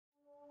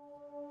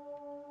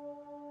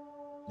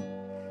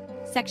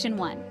Section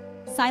 1.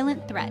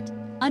 Silent threat.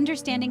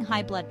 Understanding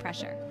high blood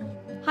pressure.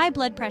 High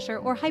blood pressure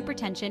or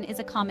hypertension is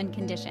a common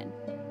condition.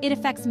 It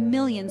affects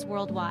millions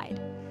worldwide.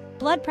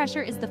 Blood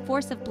pressure is the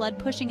force of blood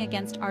pushing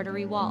against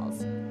artery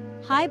walls.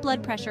 High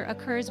blood pressure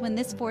occurs when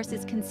this force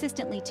is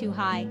consistently too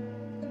high.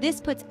 This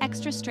puts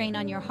extra strain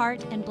on your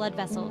heart and blood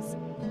vessels.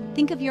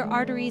 Think of your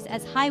arteries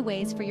as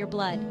highways for your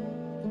blood.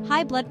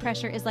 High blood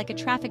pressure is like a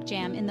traffic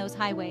jam in those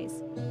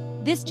highways.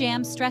 This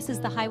jam stresses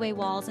the highway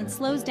walls and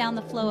slows down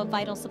the flow of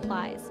vital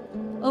supplies.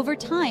 Over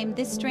time,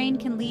 this strain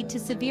can lead to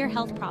severe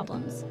health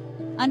problems.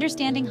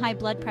 Understanding high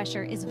blood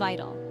pressure is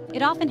vital.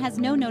 It often has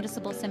no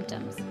noticeable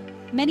symptoms.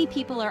 Many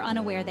people are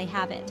unaware they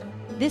have it.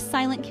 This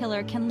silent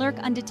killer can lurk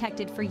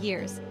undetected for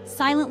years,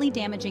 silently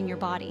damaging your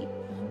body.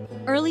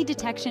 Early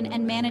detection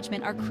and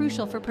management are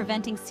crucial for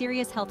preventing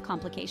serious health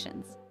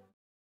complications.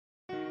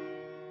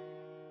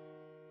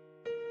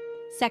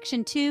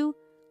 Section 2.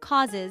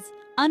 Causes.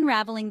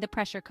 Unraveling the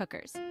pressure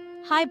cookers.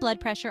 High blood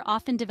pressure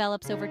often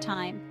develops over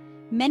time.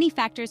 Many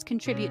factors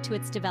contribute to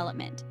its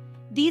development.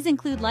 These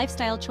include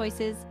lifestyle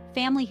choices,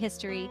 family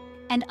history,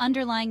 and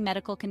underlying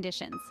medical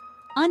conditions.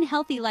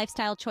 Unhealthy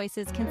lifestyle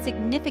choices can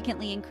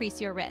significantly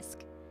increase your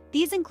risk.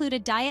 These include a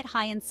diet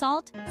high in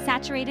salt,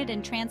 saturated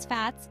and trans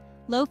fats,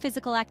 low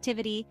physical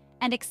activity,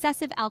 and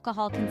excessive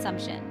alcohol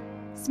consumption.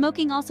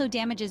 Smoking also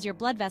damages your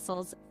blood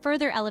vessels,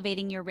 further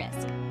elevating your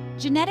risk.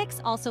 Genetics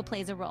also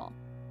plays a role.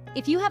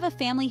 If you have a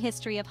family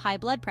history of high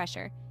blood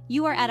pressure,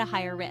 you are at a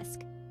higher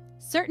risk.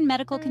 Certain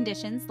medical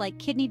conditions like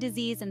kidney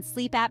disease and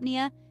sleep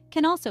apnea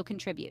can also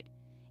contribute.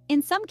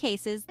 In some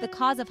cases, the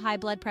cause of high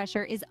blood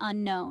pressure is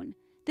unknown.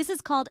 This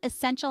is called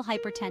essential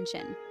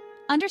hypertension.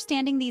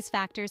 Understanding these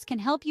factors can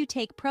help you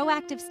take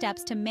proactive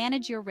steps to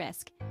manage your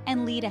risk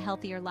and lead a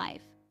healthier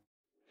life.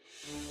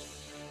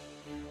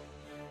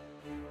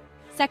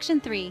 Section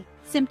 3.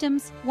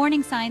 Symptoms,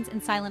 warning signs,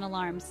 and silent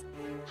alarms.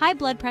 High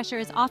blood pressure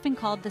is often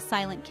called the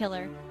silent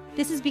killer.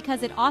 This is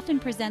because it often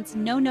presents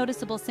no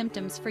noticeable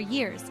symptoms for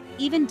years,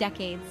 even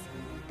decades.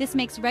 This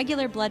makes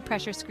regular blood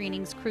pressure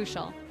screenings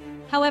crucial.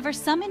 However,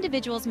 some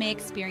individuals may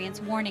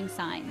experience warning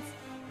signs.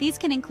 These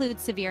can include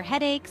severe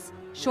headaches,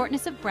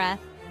 shortness of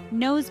breath,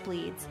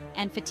 nosebleeds,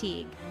 and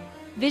fatigue.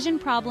 Vision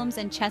problems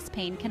and chest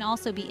pain can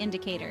also be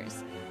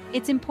indicators.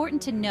 It's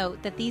important to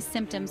note that these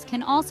symptoms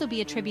can also be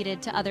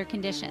attributed to other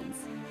conditions.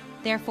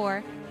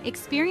 Therefore,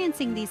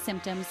 experiencing these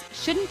symptoms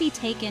shouldn't be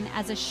taken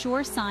as a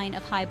sure sign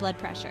of high blood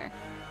pressure.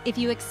 If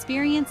you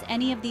experience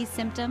any of these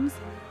symptoms,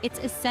 it's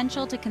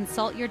essential to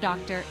consult your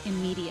doctor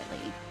immediately.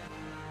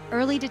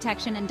 Early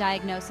detection and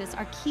diagnosis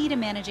are key to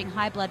managing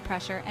high blood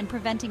pressure and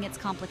preventing its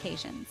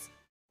complications.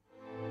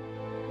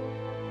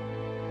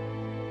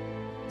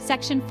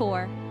 Section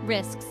 4.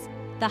 Risks.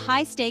 The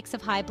high stakes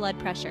of high blood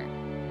pressure.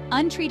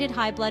 Untreated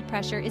high blood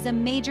pressure is a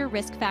major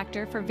risk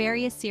factor for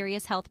various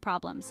serious health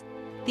problems.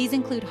 These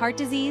include heart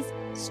disease,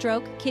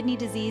 stroke, kidney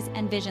disease,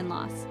 and vision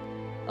loss.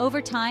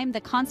 Over time,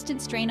 the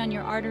constant strain on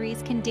your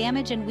arteries can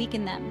damage and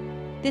weaken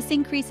them. This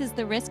increases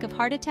the risk of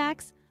heart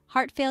attacks,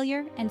 heart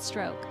failure, and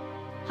stroke.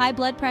 High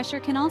blood pressure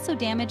can also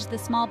damage the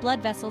small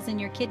blood vessels in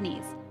your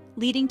kidneys,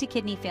 leading to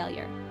kidney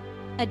failure.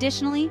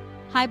 Additionally,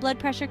 high blood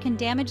pressure can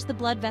damage the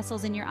blood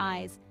vessels in your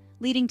eyes,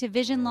 leading to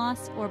vision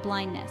loss or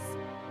blindness.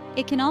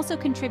 It can also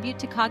contribute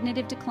to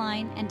cognitive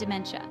decline and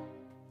dementia.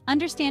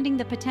 Understanding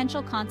the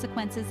potential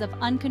consequences of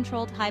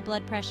uncontrolled high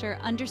blood pressure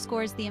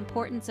underscores the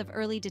importance of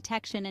early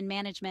detection and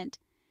management.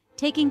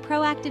 Taking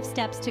proactive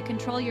steps to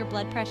control your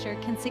blood pressure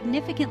can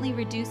significantly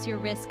reduce your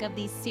risk of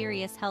these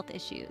serious health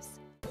issues.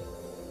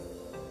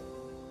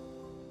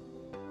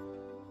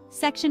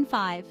 Section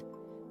 5.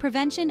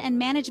 Prevention and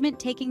management.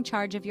 Taking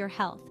charge of your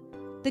health.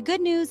 The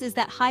good news is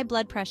that high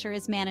blood pressure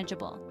is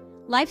manageable.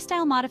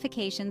 Lifestyle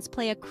modifications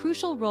play a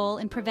crucial role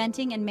in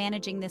preventing and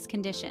managing this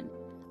condition.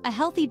 A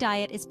healthy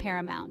diet is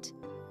paramount.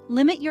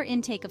 Limit your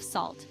intake of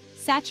salt,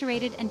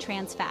 saturated and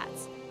trans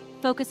fats.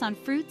 Focus on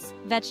fruits,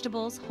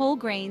 vegetables, whole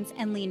grains,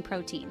 and lean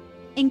protein.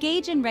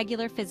 Engage in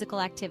regular physical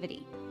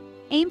activity.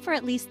 Aim for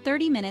at least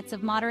 30 minutes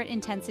of moderate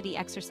intensity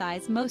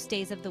exercise most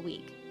days of the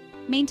week.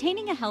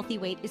 Maintaining a healthy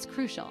weight is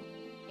crucial.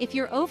 If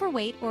you're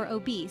overweight or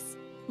obese,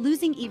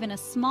 losing even a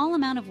small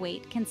amount of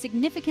weight can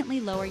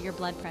significantly lower your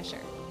blood pressure.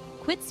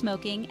 Quit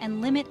smoking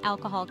and limit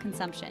alcohol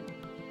consumption.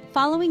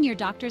 Following your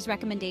doctor's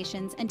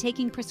recommendations and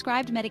taking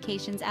prescribed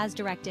medications as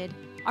directed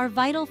are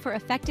vital for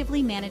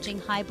effectively managing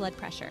high blood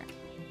pressure.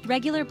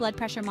 Regular blood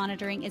pressure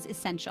monitoring is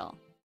essential.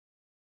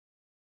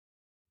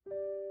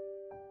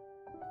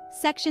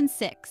 Section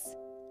 6.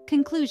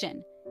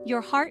 Conclusion.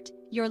 Your heart,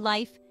 your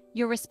life,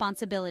 your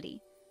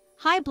responsibility.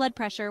 High blood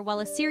pressure, while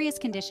a serious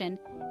condition,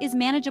 is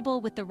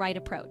manageable with the right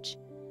approach.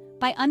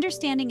 By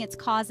understanding its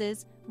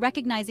causes,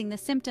 recognizing the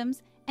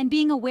symptoms, and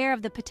being aware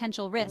of the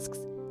potential risks,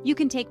 you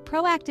can take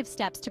proactive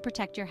steps to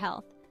protect your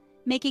health.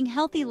 Making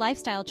healthy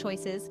lifestyle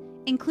choices,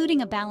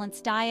 including a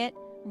balanced diet,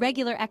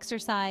 regular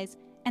exercise,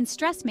 and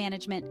stress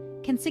management,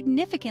 can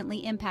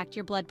significantly impact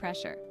your blood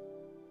pressure.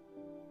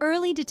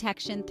 Early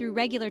detection through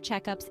regular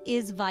checkups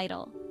is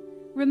vital.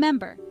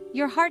 Remember,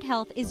 your heart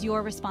health is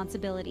your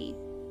responsibility.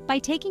 By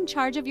taking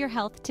charge of your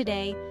health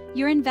today,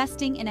 you're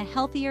investing in a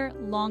healthier,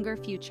 longer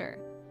future.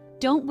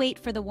 Don't wait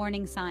for the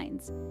warning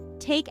signs.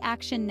 Take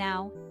action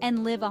now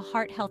and live a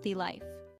heart-healthy life.